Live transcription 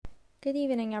Good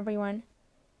evening, everyone.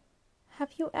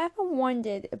 Have you ever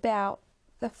wondered about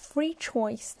the free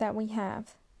choice that we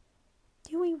have?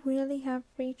 Do we really have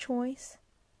free choice?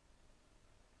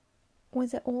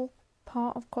 Was it all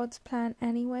part of God's plan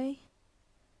anyway?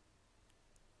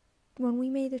 When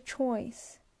we made a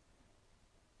choice,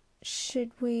 should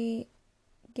we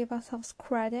give ourselves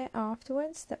credit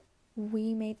afterwards that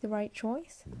we made the right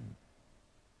choice?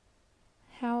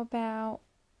 How about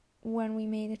when we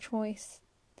made a choice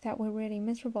that we're really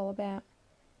miserable about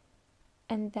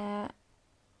and that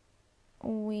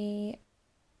we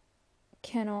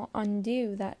cannot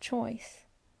undo that choice?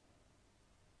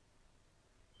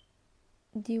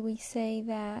 Do we say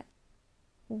that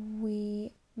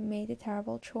we made a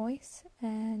terrible choice,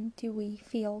 and do we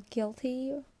feel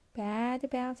guilty, bad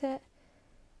about it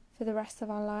for the rest of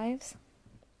our lives?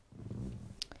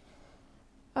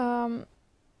 So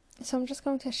I'm just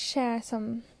going to share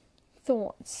some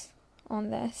thoughts on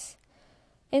this,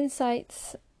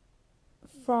 insights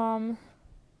from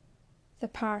the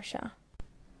Parsha.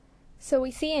 So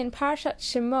we see in Parshat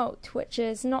Shemot, which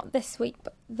is not this week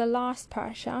but the last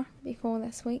Parsha before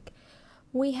this week,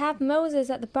 we have Moses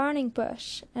at the burning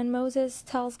bush, and Moses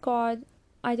tells God,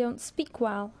 I don't speak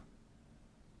well.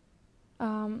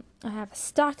 I have a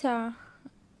stutter.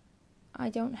 I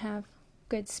don't have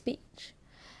good speech.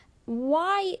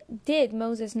 Why did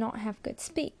Moses not have good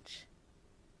speech?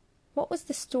 What was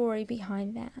the story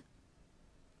behind that?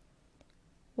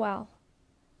 Well,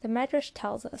 the Medrash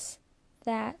tells us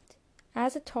that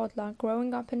as a toddler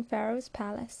growing up in Pharaoh's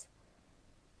palace,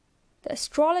 the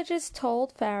astrologers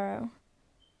told Pharaoh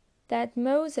that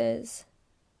Moses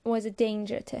was a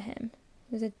danger to him.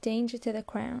 He was a danger to the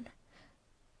crown.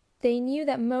 They knew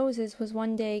that Moses was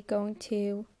one day going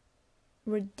to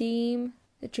redeem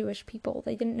the Jewish people.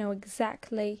 They didn't know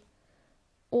exactly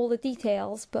all the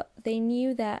details, but they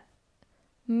knew that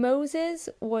Moses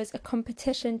was a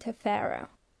competition to Pharaoh.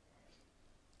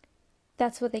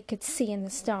 That's what they could see in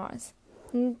the stars.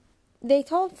 And they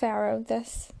told Pharaoh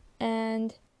this,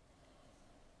 and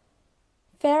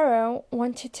Pharaoh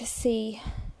wanted to see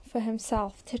for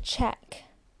himself, to check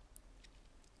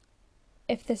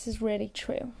if this is really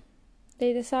true.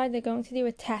 They decide they're going to do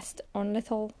a test on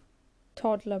little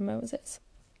toddler Moses.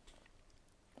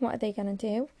 What are they going to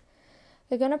do?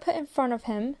 They're going to put in front of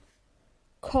him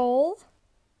coal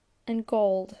and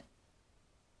gold.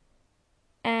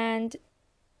 And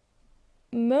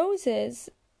Moses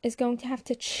is going to have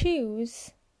to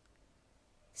choose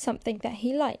something that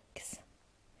he likes.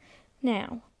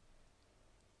 Now,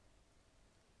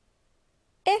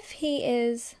 if he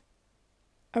is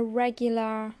a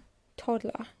regular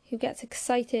toddler who gets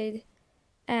excited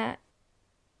at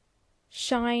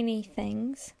shiny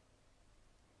things,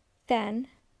 then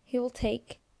he will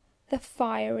take the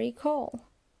fiery coal,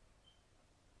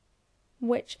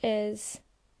 which is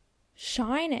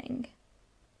shining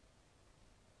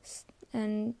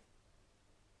and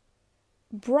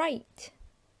bright.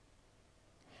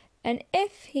 And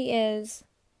if he is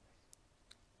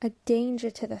a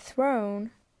danger to the throne,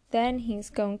 then he's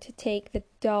going to take the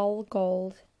dull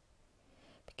gold.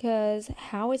 Because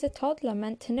how is a toddler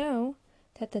meant to know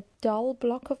that the dull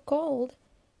block of gold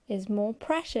is more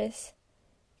precious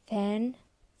than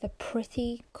the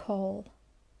pretty coal?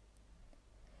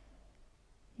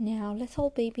 Now,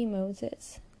 little baby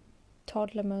Moses,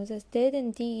 toddler Moses, did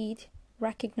indeed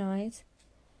recognize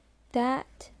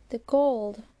that the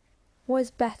gold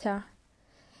was better,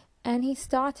 and he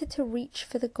started to reach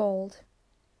for the gold.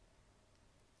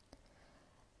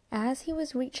 As he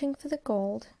was reaching for the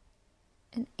gold,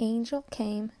 an angel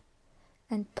came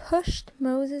and pushed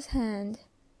Moses' hand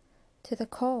to the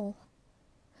coal.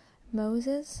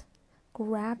 Moses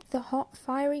grabbed the hot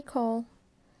fiery coal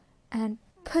and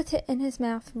put it in his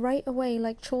mouth right away,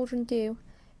 like children do.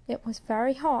 It was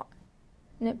very hot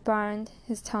and it burned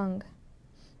his tongue.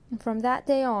 And from that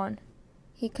day on,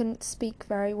 he couldn't speak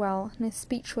very well, and his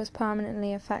speech was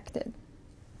permanently affected.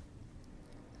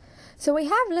 So we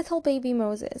have little baby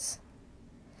Moses.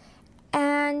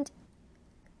 And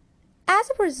as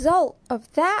a result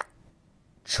of that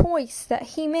choice that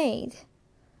he made,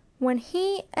 when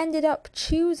he ended up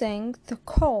choosing the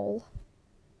coal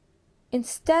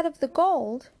instead of the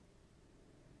gold,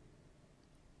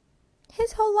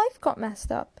 his whole life got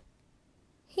messed up.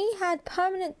 He had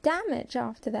permanent damage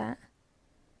after that.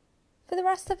 For the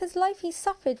rest of his life, he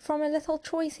suffered from a little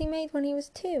choice he made when he was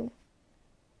 2.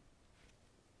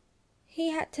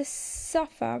 He had to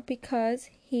suffer because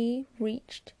he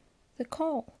reached the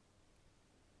coal.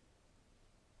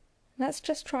 Let's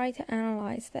just try to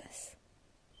analyze this.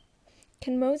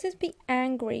 Can Moses be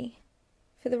angry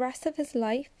for the rest of his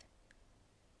life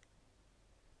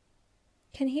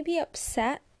can he be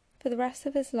upset for the rest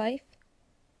of his life?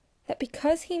 That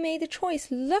because he made a choice,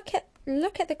 look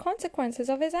at the consequences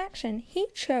of his action. He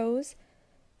chose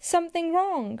something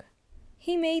wrong.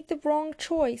 He made the wrong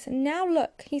choice, and now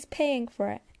look, he's paying for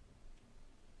it.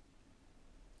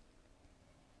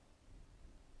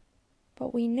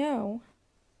 But we know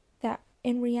that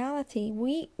in reality,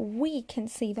 we can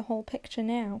see the whole picture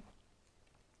now.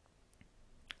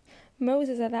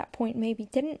 Moses at that point maybe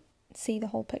didn't see the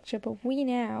whole picture, but we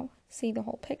now see the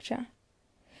whole picture.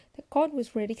 That God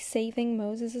was really saving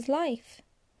Moses' life.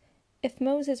 If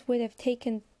Moses would have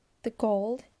taken the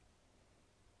gold,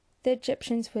 the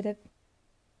Egyptians would have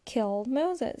killed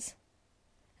Moses.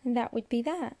 And that would be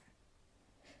that.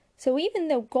 So even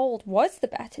though gold was the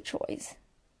better choice,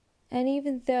 and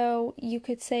even though you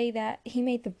could say that he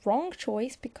made the wrong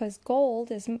choice because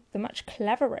gold is the much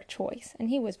cleverer choice, and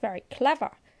he was very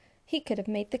clever, he could have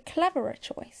made the cleverer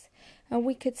choice. And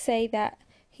we could say that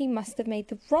he must have made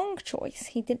the wrong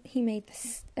choice. He made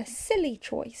a silly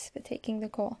choice for taking the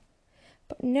gold.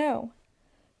 But no,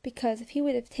 because if he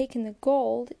would have taken the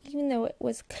gold, even though it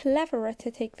was cleverer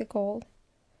to take the gold,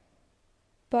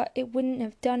 but it wouldn't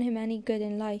have done him any good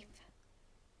in life,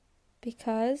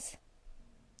 because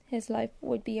his life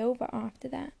would be over after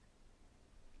that.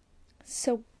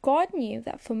 So God knew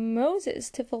that for Moses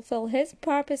to fulfill his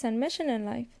purpose and mission in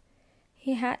life,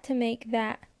 he had to make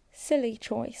that silly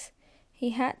choice.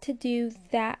 He had to do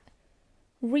that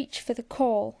reach for the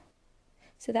call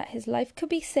so that his life could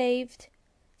be saved,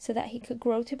 so that he could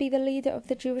grow to be the leader of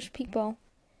the Jewish people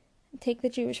and take the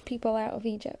Jewish people out of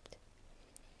Egypt.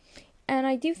 And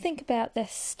I do think about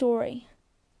this story,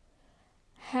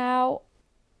 how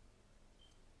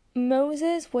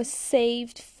Moses was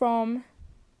saved from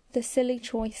the silly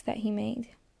choice that he made.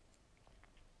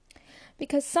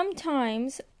 Because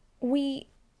sometimes we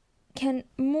can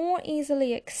more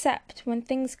easily accept when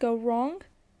things go wrong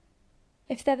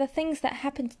if they're the things that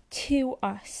happened to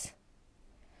us.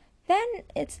 Then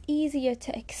it's easier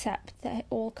to accept that it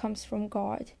all comes from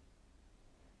God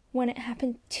when it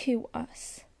happened to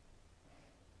us.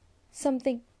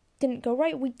 Something didn't go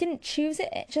right, we didn't choose it,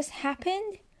 it just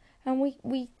happened, and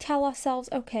we tell ourselves,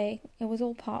 okay, it was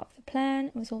all part of the plan,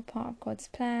 it was all part of God's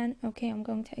plan, okay, I'm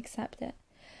going to accept it.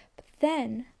 But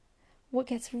then what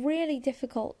gets really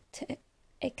difficult to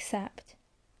accept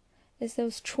is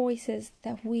those choices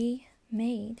that we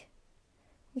made.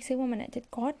 We say, 1 minute, did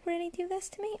God really do this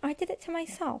to me? I did it to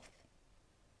myself.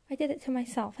 I did it to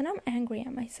myself, and I'm angry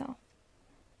at myself.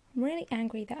 I'm really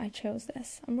angry that I chose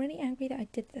this. I'm really angry that I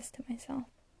did this to myself.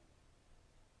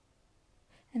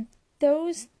 And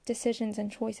those decisions and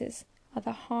choices are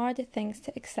the harder things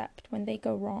to accept when they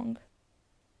go wrong.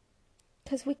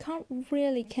 Because we can't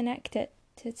really connect it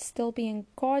to it still being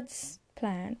God's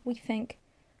plan. We think,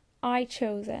 I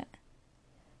chose it.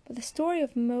 But the story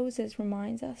of Moses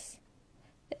reminds us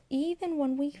that even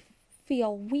when we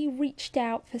feel we reached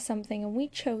out for something and we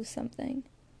chose something,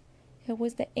 it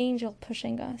was the angel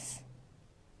pushing us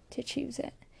to choose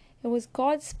it. It was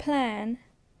God's plan.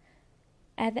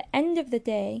 At the end of the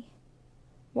day,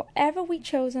 whatever we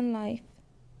chose in life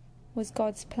was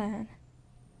God's plan.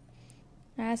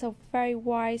 As a very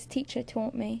wise teacher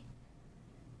taught me,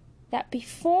 that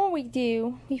before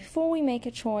we make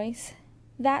a choice,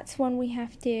 that's when we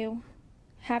have to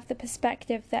have the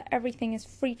perspective that everything is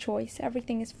free choice,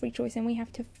 and we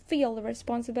have to feel the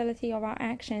responsibility of our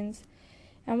actions,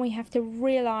 and we have to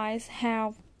realize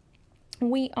how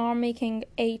we are making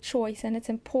a choice and it's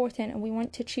important and we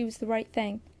want to choose the right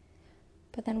thing.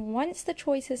 But then once the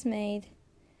choice is made,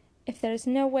 if there's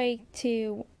no way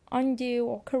to undo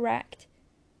or correct,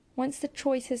 once the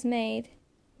choice is made,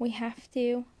 we have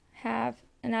to have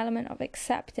an element of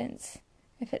acceptance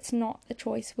if it's not the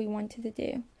choice we wanted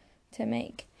to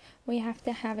make. We have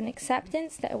to have an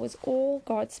acceptance that it was all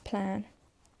God's plan.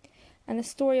 And the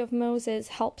story of Moses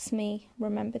helps me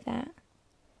remember that.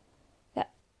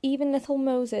 That even little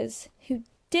Moses, who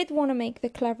did want to make the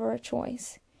cleverer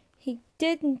choice, he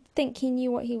didn't think he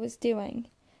knew what he was doing.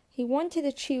 He wanted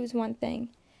to choose one thing,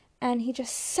 and he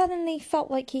just suddenly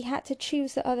felt like he had to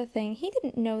choose the other thing. He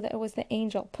didn't know that it was the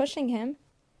angel pushing him.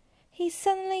 He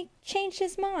suddenly changed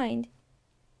his mind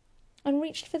and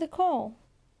reached for the call.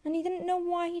 And he didn't know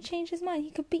why he changed his mind.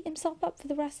 He could beat himself up for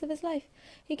the rest of his life.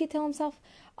 He could tell himself,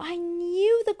 I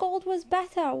knew the gold was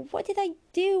better. What did I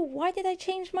do? Why did I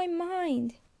change my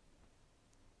mind?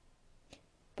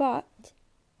 But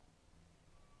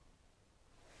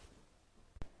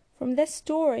from this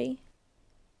story,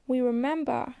 we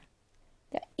remember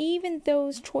that even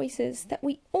those choices that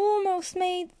we almost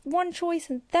made one choice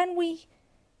and then we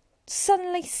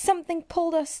suddenly something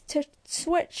pulled us to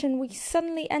switch and we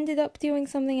suddenly ended up doing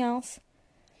something else.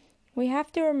 We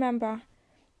have to remember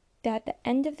that at the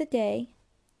end of the day,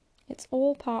 it's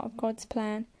all part of God's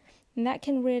plan, and that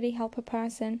can really help a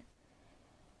person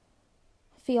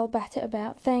feel better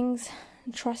about things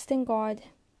and trust in God.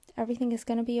 Everything is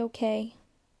going to be okay,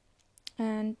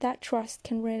 and that trust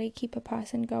can really keep a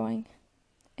person going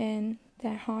in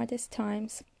their hardest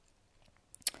times.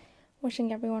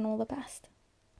 Wishing everyone all the best.